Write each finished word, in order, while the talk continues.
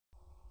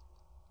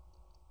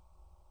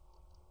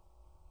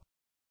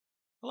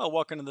Hello,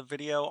 welcome to the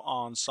video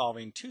on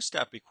solving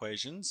two-step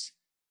equations.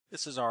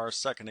 This is our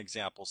second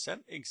example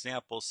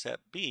set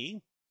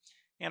B.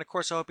 And of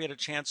course, I hope you had a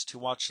chance to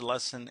watch the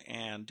lesson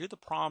and do the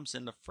problems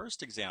in the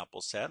first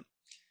example set.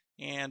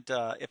 And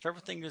if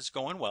everything is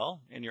going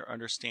well in your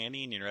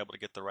understanding and you're able to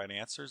get the right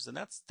answers, then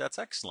that's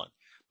excellent.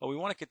 But we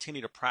want to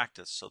continue to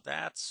practice. So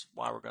that's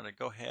why we're going to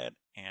go ahead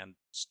and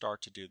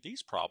start to do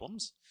these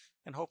problems.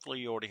 And hopefully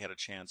you already had a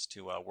chance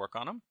to work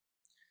on them.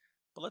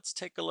 But let's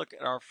take a look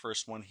at our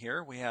first one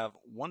here. We have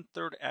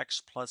 1/3 x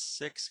plus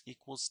 6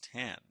 equals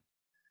 10.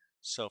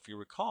 So if you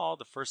recall,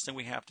 the first thing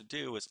we have to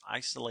do is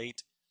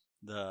isolate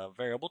the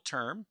variable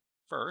term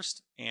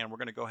first, and we're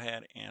going to go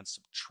ahead and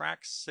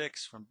subtract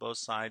 6 from both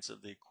sides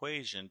of the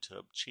equation to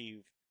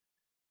achieve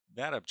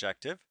that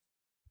objective.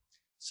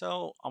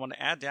 So I'm going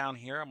to add down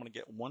here. I'm going to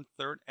get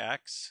 1/3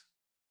 x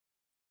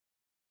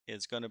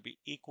is going to be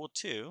equal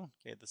to,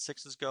 okay, the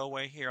 6's go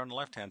away here on the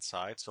left-hand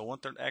side, so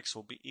 1/3 x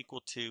will be equal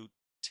to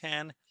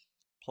 10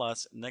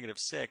 plus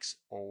 -6,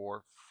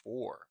 or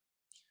 4.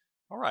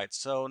 All right,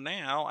 so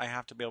now I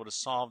have to be able to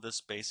solve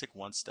this basic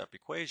one-step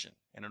equation.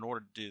 And in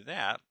order to do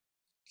that,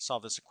 to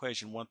solve this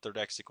equation 1/3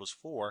 x equals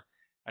 4,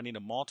 I need to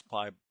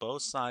multiply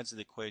both sides of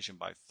the equation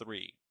by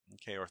 3,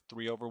 okay, or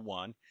 3 over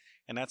 1,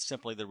 and that's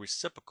simply the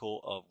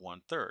reciprocal of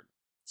 1/3.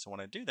 So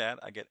when I do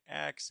that, I get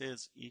x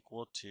is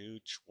equal to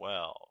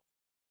 12.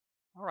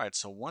 All right,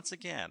 so once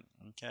again,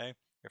 okay,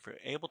 if you're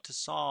able to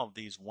solve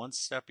these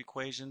one-step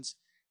equations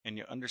and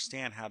you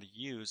understand how to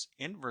use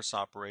inverse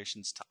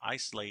operations to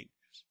isolate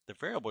the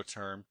variable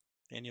term,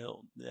 then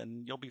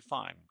you'll be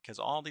fine, because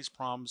all these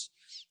problems,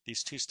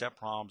 these two-step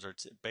problems, are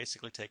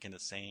basically taking the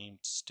same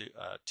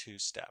two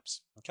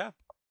steps. Okay. All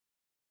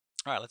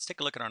right, let's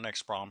take a look at our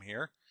next problem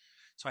here.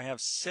 So I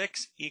have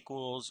 6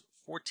 equals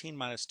 14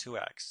 minus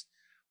 2x.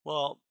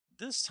 Well,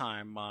 this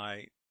time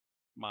my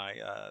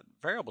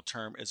variable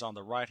term is on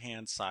the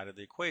right-hand side of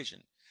the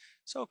equation.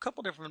 So a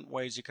couple different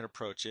ways you can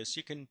approach this.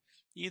 You can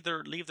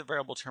either leave the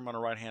variable term on the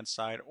right-hand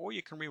side, or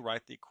you can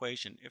rewrite the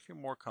equation if you're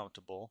more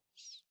comfortable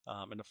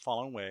in the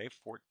following way.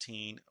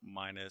 14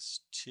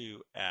 minus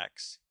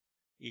 2x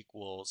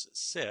equals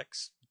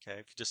 6. Okay,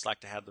 if you just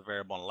like to have the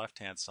variable on the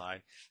left-hand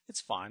side,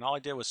 it's fine. All I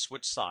did was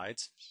switch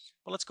sides.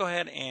 But let's go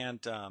ahead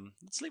and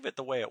let's leave it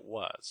the way it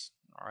was.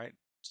 All right,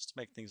 just to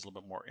make things a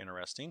little bit more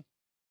interesting.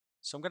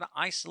 So I'm going to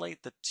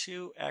isolate the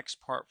 2x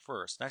part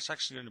first. That's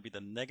actually going to be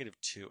the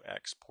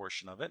 -2x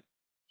portion of it.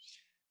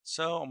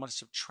 So I'm going to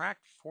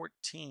subtract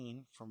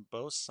 14 from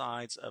both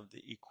sides of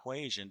the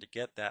equation to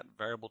get that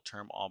variable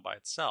term all by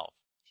itself.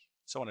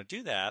 So when I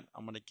do that,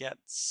 I'm going to get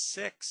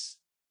 6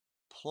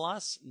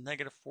 plus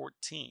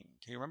 -14.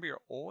 Okay, remember,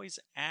 you're always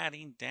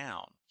adding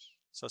down.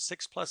 So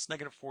 6 plus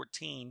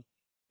 -14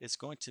 is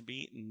going to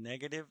be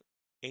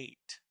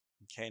 -8.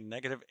 Okay,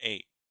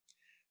 -8.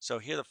 So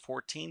here the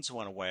 14's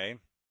went away.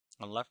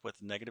 I'm left with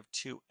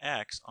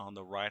 -2x on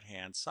the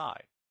right-hand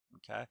side.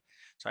 Okay,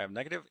 so I have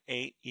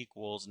 -8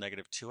 equals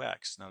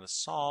 -2x. Now to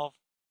solve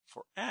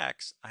for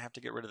x, I have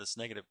to get rid of this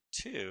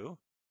 -2.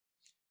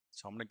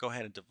 So I'm going to go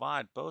ahead and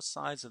divide both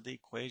sides of the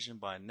equation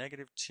by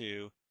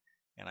 -2,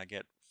 and I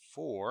get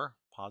 4.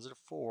 Positive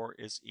 4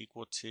 is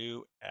equal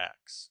to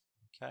x.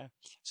 Okay,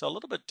 so a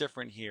little bit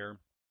different here,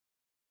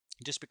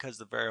 just because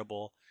the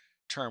variable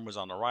term was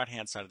on the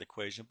right-hand side of the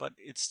equation, but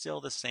it's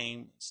still the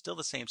same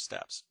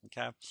steps.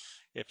 Okay,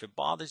 if it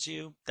bothers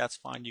you, that's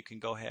fine. You can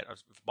go ahead, or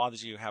if it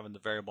bothers you having the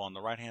variable on the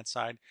right-hand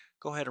side,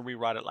 go ahead and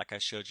rewrite it like I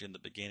showed you in the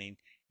beginning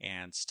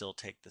and still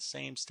take the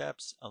same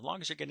steps. As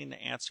long as you're getting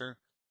the answer,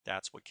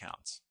 that's what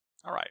counts.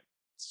 All right,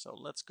 so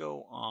let's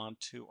go on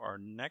to our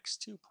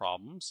next two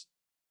problems.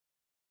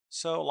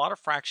 So a lot of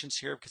fractions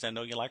here, because I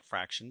know you like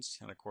fractions,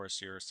 and of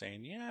course you're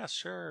saying, yeah,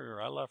 sure,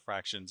 I love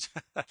fractions.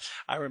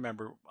 I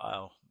remember,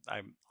 I'll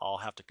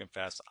have to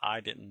confess,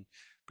 I didn't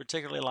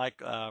particularly like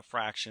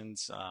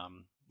fractions.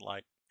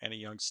 Like any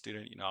young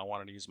student, I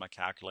wanted to use my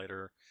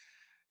calculator,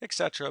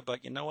 etc.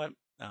 But you know what?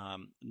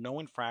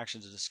 Knowing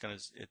fractions is just going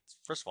to,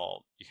 first of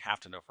all, you have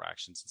to know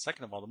fractions. And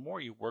second of all, the more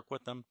you work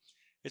with them,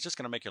 it's just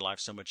going to make your life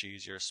so much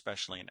easier,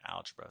 especially in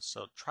algebra.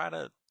 So try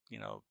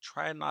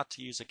not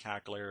to use a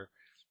calculator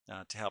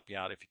to help you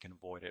out if you can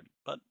avoid it.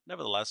 But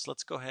nevertheless,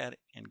 let's go ahead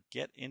and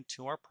get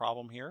into our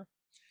problem here.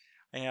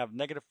 I have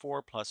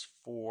 -4 plus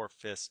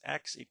 4/5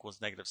 x equals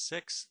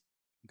 -6.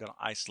 I'm going to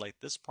isolate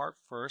this part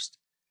first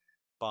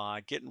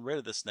by getting rid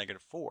of this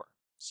 -4.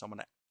 So I'm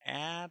going to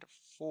add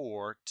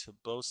 4 to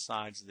both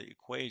sides of the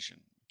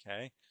equation.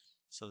 Okay,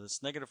 so this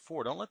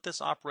 -4, don't let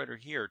this operator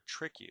here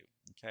trick you.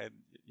 Okay,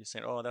 you're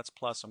saying, oh, that's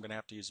plus, I'm going to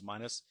have to use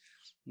minus.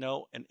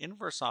 No, an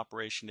inverse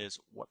operation is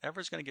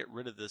whatever's going to get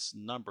rid of this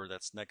number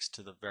that's next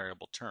to the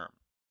variable term.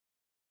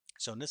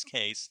 So in this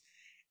case,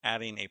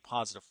 adding a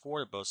positive 4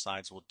 to both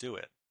sides will do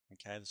it.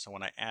 Okay, so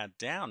when I add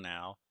down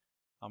now,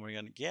 I'm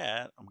going to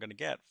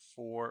get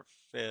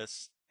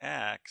 4/5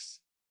 x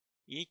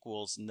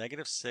equals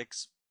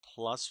 -6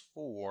 plus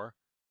 4,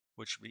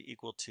 which would be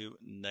equal to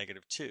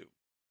 -2.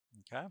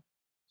 Okay,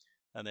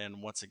 and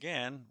then once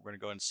again, we're going to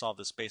go ahead and solve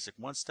this basic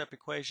one-step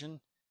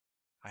equation.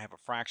 I have a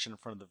fraction in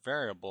front of the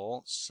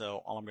variable,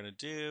 so all I'm going to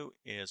do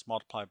is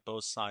multiply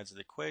both sides of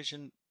the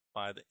equation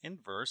by the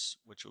inverse,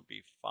 which would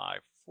be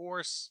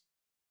 5/4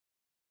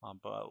 on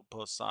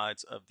both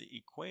sides of the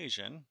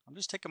equation. I'm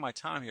just taking my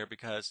time here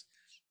because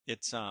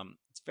it's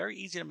very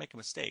easy to make a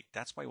mistake.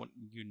 That's why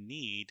you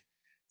need,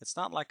 it's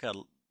not like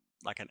an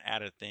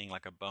added thing,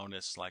 like a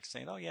bonus, like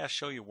saying, oh yeah,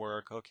 show your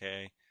work.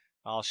 Okay,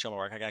 I'll show my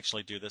work. I can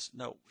actually do this.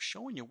 No,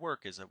 showing your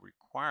work is a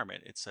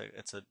requirement. It's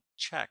a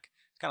check.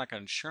 It's kind of like an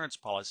insurance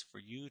policy for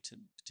you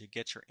to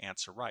get your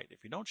answer right.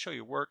 If you don't show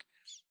your work,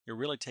 you're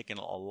really taking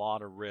a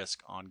lot of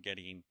risk on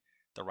getting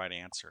the right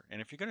answer.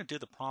 And if you're going to do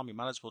the problem, you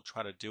might as well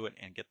try to do it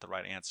and get the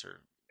right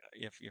answer.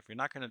 If you're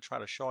not going to try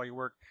to show all your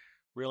work,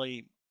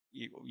 really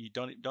you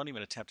don't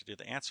even attempt to do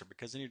the answer,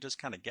 because then you're just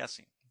kind of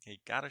guessing. Okay, you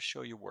got to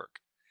show your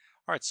work.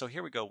 All right, so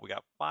here we go. We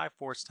got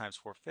 5/4 times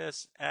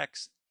 4/5.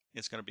 X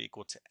is going to be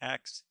equal to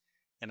x.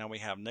 And now we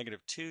have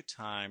 -2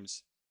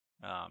 times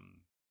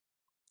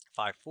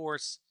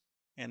 5/4.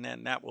 And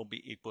then that will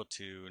be equal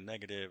to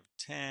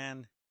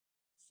 -10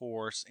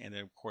 fourths. And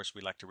then, of course, we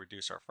like to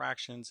reduce our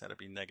fractions. That'll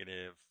be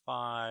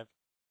 -5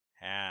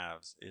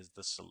 halves is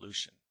the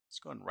solution. Let's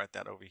go and write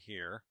that over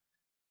here.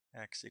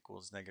 X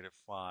equals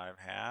 -5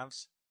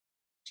 halves,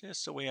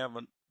 just so we have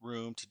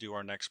room to do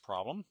our next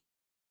problem.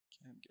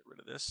 Okay, get rid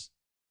of this.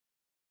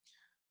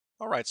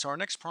 All right, so our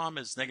next problem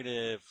is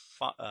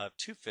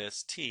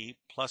 -2/5 t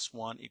plus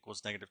 1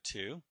 equals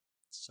 -2.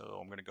 So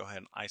I'm going to go ahead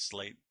and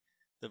isolate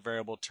the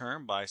variable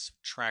term by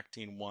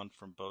subtracting 1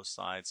 from both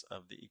sides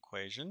of the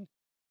equation.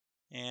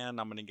 And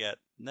I'm going to get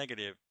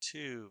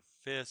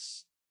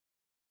 -2/5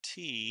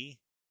 t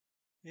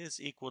is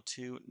equal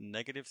to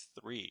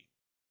 -3.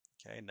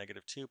 Okay,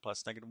 -2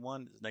 plus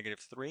 -1 is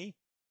 -3.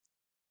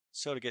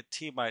 So to get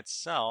t by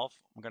itself,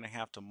 I'm going to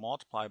have to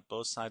multiply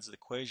both sides of the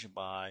equation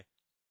by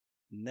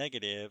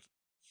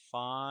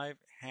 -5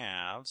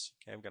 halves.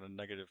 Okay, we've got a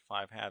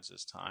 -5 halves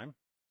this time.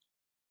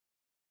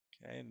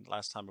 Okay, and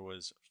last time it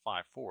was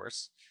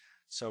 5/4.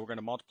 So we're going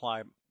to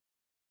multiply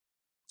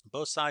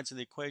both sides of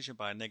the equation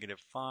by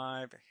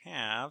 -5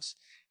 halves.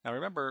 Now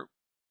remember,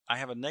 I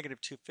have a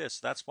 -2/5, so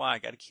that's why I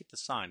got to keep the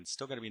sign. It's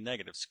still going to be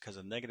negative, because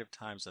a negative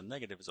times a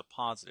negative is a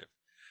positive.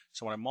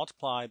 So when I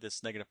multiply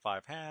this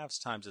 -5 halves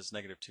times this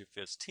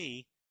 -2/5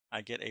 t,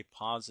 I get a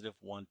positive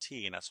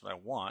 1t, and that's what I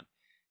want.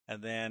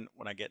 And then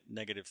when I get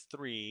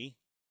 -3,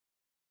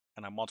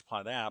 and I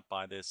multiply that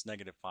by this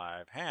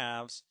 -5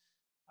 halves,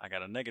 I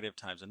got a negative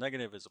times a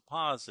negative is a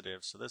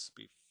positive, so this would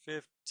be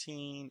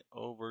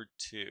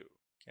 15/2.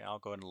 Okay, I'll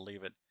go ahead and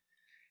leave it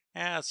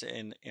as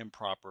an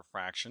improper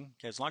fraction.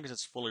 Okay, as long as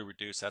it's fully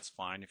reduced, that's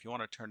fine. If you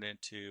want to turn it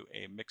into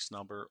a mixed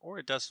number or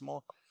a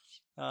decimal,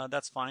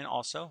 that's fine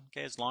also.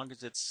 Okay, as long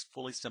as it's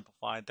fully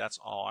simplified, that's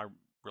all I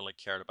really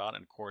cared about,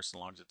 and of course, as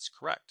long as it's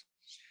correct.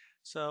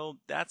 So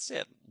that's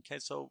it. Okay,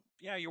 so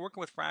yeah, you're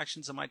working with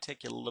fractions. It might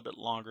take you a little bit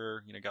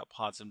longer. You got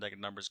positive, negative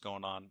numbers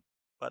going on,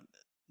 but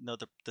no,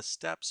 the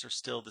steps are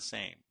still the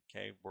same.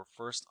 Okay, we're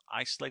first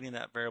isolating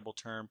that variable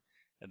term,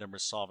 and then we're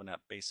solving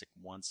that basic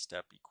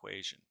one-step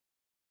equation.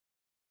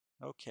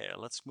 Okay,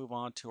 let's move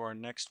on to our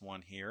next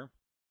one here.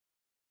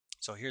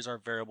 So here's our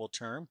variable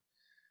term.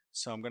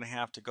 So I'm going to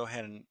have to go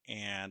ahead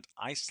and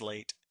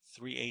isolate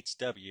 3/8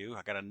 w.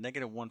 I got a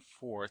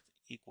 -1/4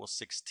 equals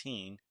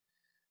 16.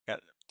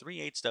 Got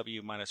 3/8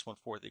 w minus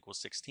 1/4 equals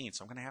 16.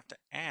 So I'm going to have to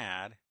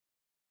add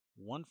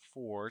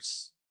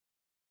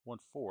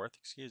 1/4,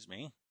 excuse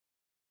me,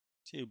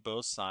 to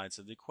both sides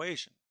of the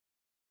equation.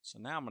 So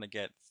now I'm going to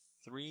get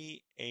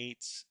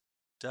 3/8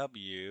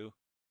 w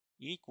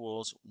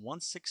equals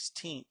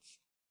 1/16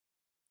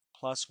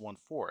 plus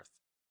 1/4.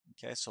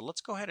 Okay, so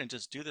let's go ahead and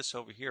just do this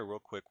over here real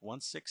quick.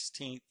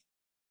 1/16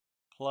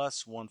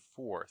 plus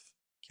 1/4.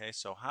 Okay,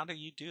 so how do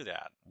you do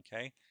that?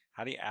 Okay,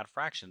 how do you add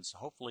fractions?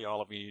 Hopefully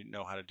all of you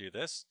know how to do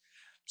this.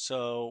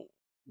 So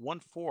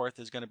 1/4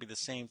 is going to be the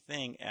same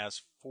thing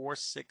as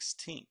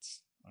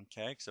 4/16.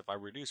 Okay, because if I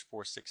reduce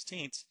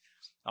 4/16,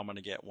 I'm going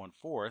to get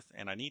 1/4,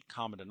 and I need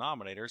common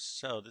denominators,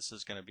 so this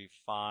is going to be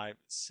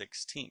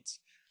 5/16.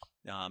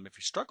 If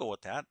you struggle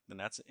with that, then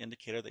that's an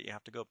indicator that you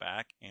have to go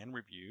back and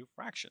review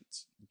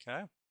fractions.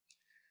 Okay.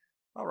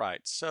 All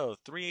right, so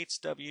 3/8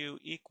 w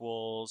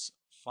equals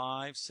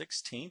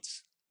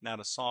 5/16. Now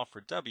to solve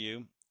for w,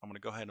 I'm going to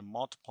go ahead and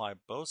multiply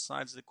both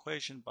sides of the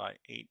equation by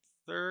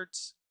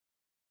 8/3.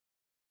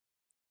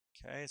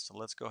 Okay, so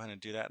let's go ahead and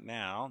do that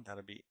now.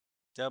 That'll be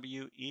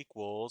w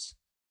equals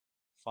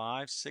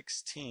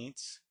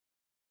 5/16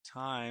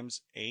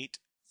 times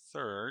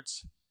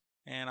 8/3.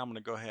 And I'm going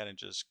to go ahead and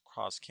just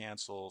cross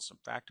cancel some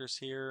factors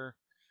here.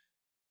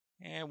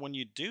 And when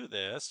you do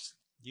this,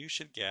 you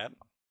should get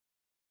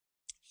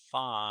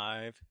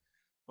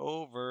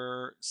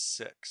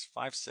 5/6.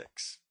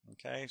 5/6.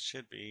 Okay,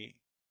 should be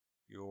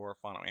your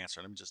final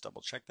answer. Let me just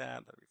double check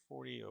that. That'd be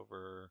 40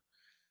 over,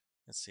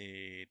 let's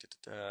see,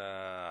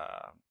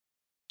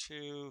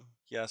 2.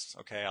 Yes,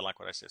 okay, I like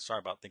what I said. Sorry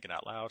about thinking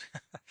out loud.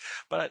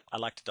 But I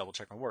like to double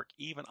check my work.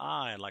 Even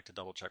I like to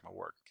double check my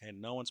work. Okay,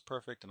 no one's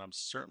perfect, and I'm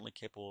certainly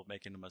capable of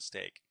making a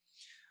mistake.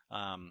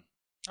 All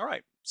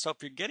right, so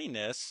if you're getting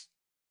this,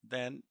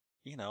 then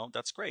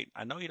that's great.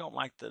 I know you don't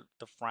like the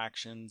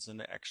fractions and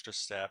the extra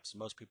steps.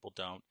 Most people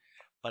don't,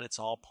 but it's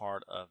all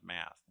part of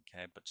math,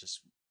 okay? But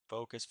just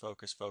focus,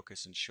 focus,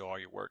 focus, and show all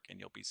your work, and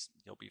you'll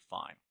be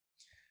fine.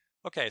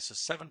 Okay, so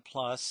 7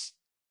 plus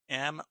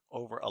m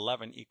over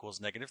 11 equals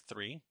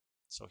 -3.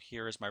 So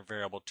here is my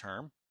variable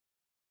term.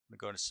 I'm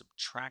going to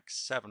subtract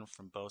 7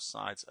 from both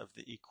sides of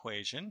the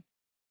equation,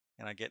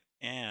 and I get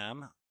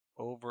m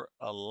over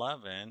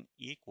 11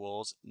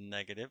 equals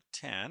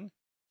 -10.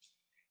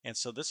 And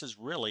so this is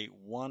really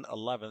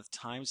 1/11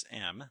 times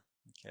m.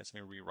 Okay, so let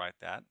me rewrite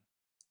that.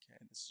 Okay,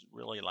 this is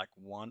really like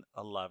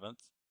 1/11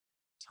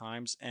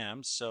 times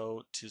m.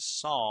 So to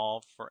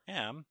solve for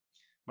m,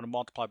 I'm going to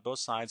multiply both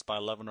sides by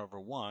 11 over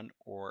 1,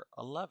 or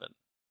 11.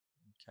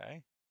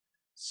 Okay,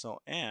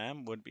 so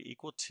m would be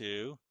equal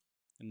to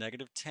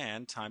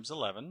 -10 times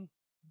 11.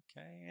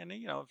 Okay, and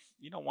if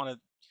you don't want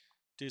to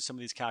do some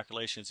of these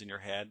calculations in your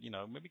head,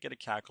 maybe get a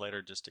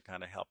calculator just to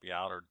kind of help you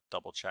out or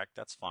double check.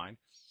 That's fine.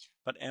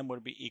 But m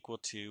would be equal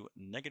to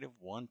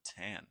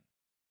 -110.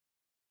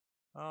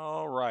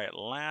 All right,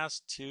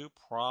 last two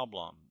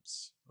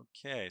problems.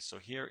 Okay, so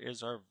here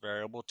is our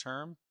variable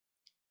term.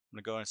 I'm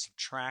going to go and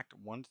subtract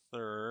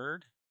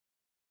 1/3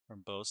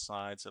 from both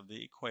sides of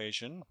the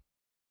equation.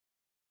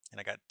 And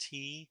I got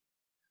t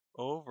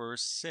over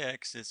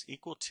 6 is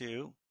equal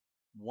to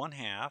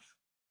 1/2.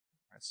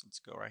 All right, so let's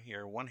go right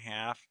here.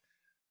 1/2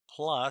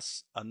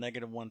 plus a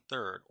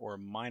 -1/3, or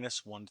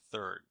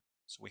 -1/3.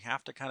 So we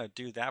have to kind of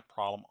do that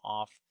problem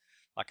off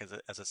like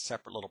as a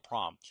separate little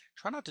problem.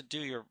 Try not to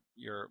do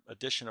your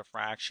addition of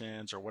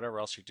fractions or whatever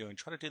else you're doing.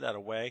 Try to do that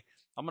away.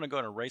 I'm going to go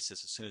and erase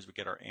this as soon as we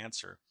get our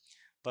answer.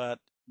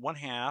 But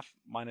 1/2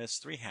 minus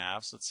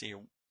 3/2, let's see,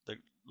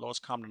 the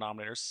lowest common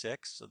denominator is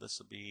 6. So this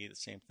will be the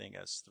same thing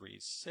as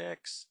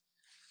 3/6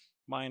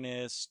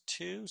 minus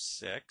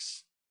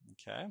 2/6.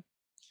 Okay.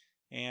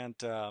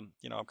 And, I'm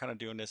kind of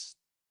doing this,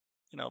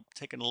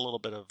 taking a little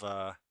bit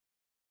of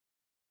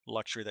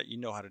luxury that you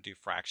know how to do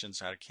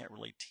fractions. I can't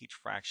really teach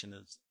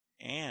fractions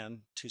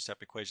and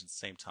two-step equations at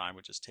the same time. It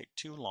would just take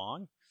too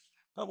long.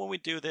 But when we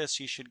do this,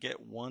 you should get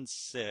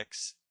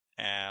 1/6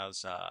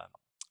 as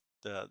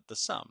the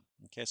sum.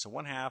 Okay, so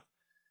 1/2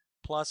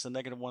 plus a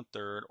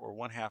 -1/3, or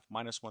 1/2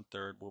 minus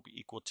 1/3, will be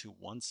equal to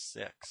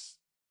 1/6.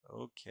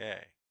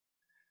 Okay.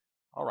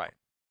 All right.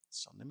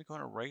 So let me go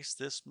and erase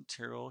this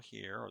material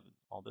here, or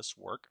all this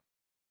work.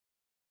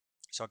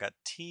 So I got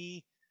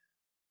t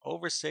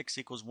over 6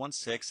 equals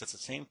 1/6. That's the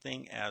same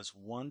thing as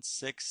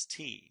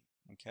 1/6t.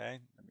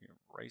 Okay, let me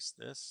erase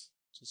this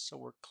just so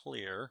we're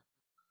clear.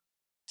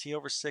 T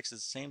over 6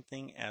 is the same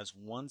thing as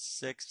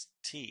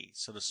 1/6t.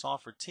 So to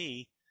solve for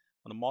t,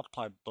 I'm going to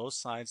multiply both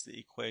sides of the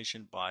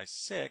equation by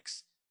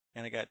 6,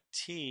 and I got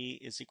t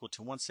is equal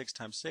to 1/6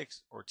 times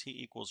 6, or t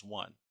equals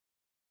 1.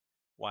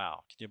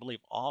 Wow, can you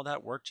believe all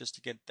that work just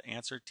to get the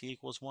answer t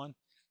equals 1?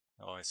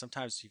 Oh,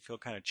 sometimes you feel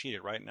kind of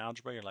cheated, right? In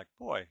algebra, you're like,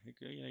 boy,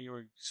 you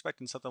were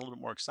expecting something a little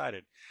bit more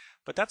excited.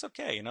 But that's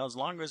okay, as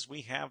long as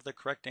we have the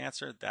correct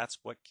answer,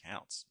 that's what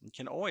counts. You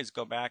can always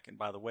go back, and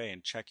by the way,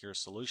 and check your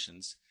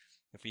solutions.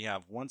 If we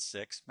have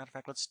 1/6, matter of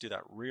fact, let's do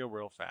that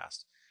real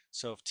fast.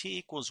 So if t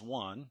equals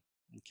 1,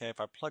 okay, if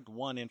I plugged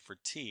 1 in for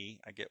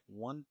t, I get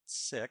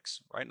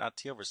 1/6, right? Not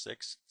t over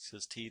 6,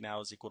 because t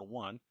now is equal to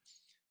 1.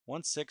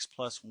 1/6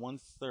 plus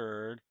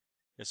 1/3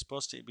 is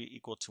supposed to be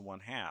equal to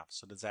 1/2.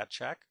 So does that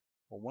check?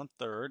 Well,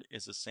 1/3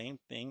 is the same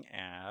thing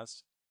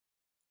as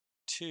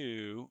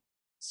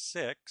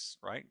 2/6,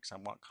 right? Because I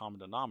want common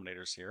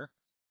denominators here,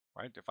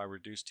 right? If I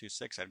reduce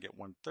 2/6, I'd get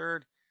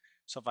 1/3.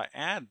 So if I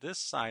add this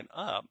side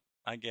up,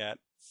 I get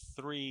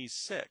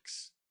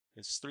 3/6.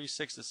 Is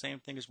 3/6 the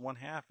same thing as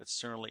 1/2? It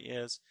certainly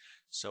is.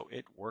 So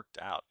it worked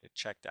out. It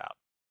checked out.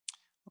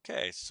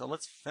 Okay, so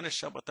let's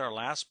finish up with our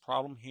last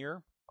problem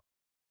here.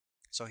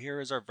 So here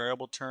is our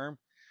variable term.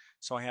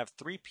 So I have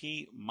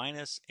 3p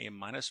minus a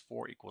minus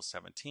 4 equals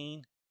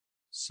 17.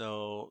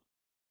 So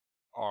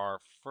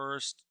our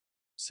first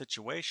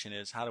situation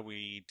is, how do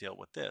we deal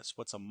with this?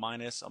 What's a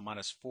minus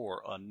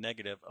 4, a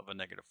negative of a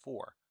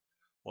 -4?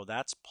 Well,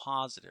 that's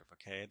positive,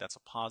 okay? That's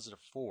a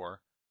positive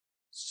 4.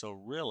 So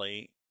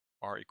really,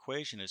 our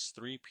equation is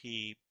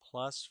 3p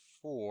plus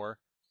 4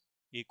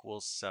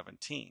 equals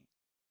 17.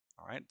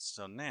 All right,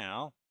 so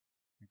now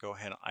go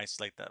ahead and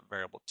isolate that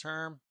variable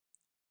term.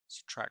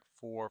 Subtract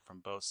 4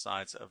 from both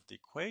sides of the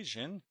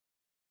equation.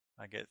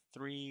 I get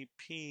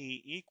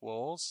 3p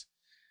equals,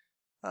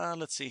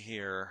 let's see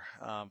here,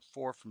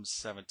 4 from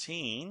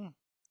 17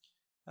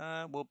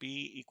 will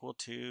be equal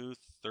to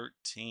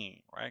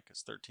 13, right?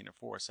 Because 13 and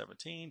 4 is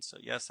 17. So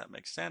yes, that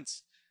makes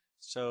sense.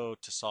 So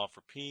to solve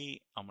for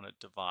p, I'm going to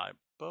divide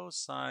both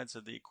sides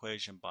of the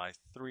equation by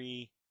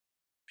 3.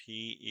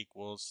 P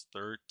equals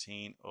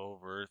 13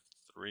 over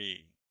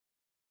 3.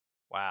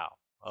 Wow.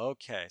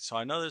 Okay, so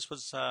I know this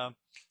was a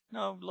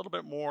little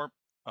bit more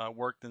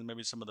work than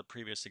maybe some of the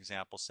previous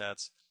example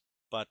sets,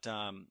 but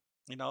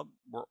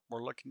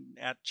we're looking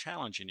at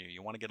challenging you.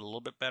 You want to get a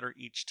little bit better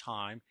each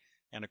time,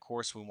 and of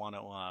course we want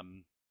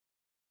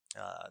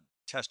to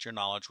test your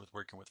knowledge with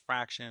working with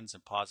fractions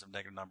and positive,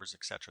 negative numbers,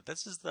 etc.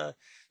 This is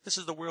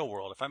the real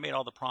world. If I made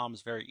all the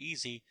problems very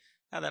easy,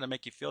 now that'll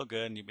make you feel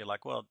good, and you'd be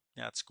like, well,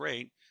 yeah, that's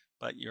great,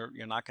 but you're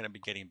not going to be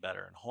getting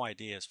better. And the whole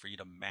idea is for you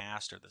to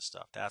master this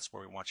stuff. That's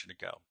where we want you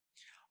to go.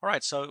 All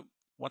right, so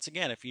once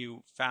again, if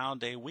you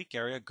found a weak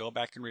area, go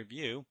back and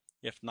review.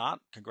 If not,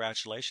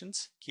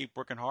 congratulations. Keep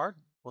working hard.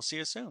 We'll see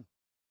you soon.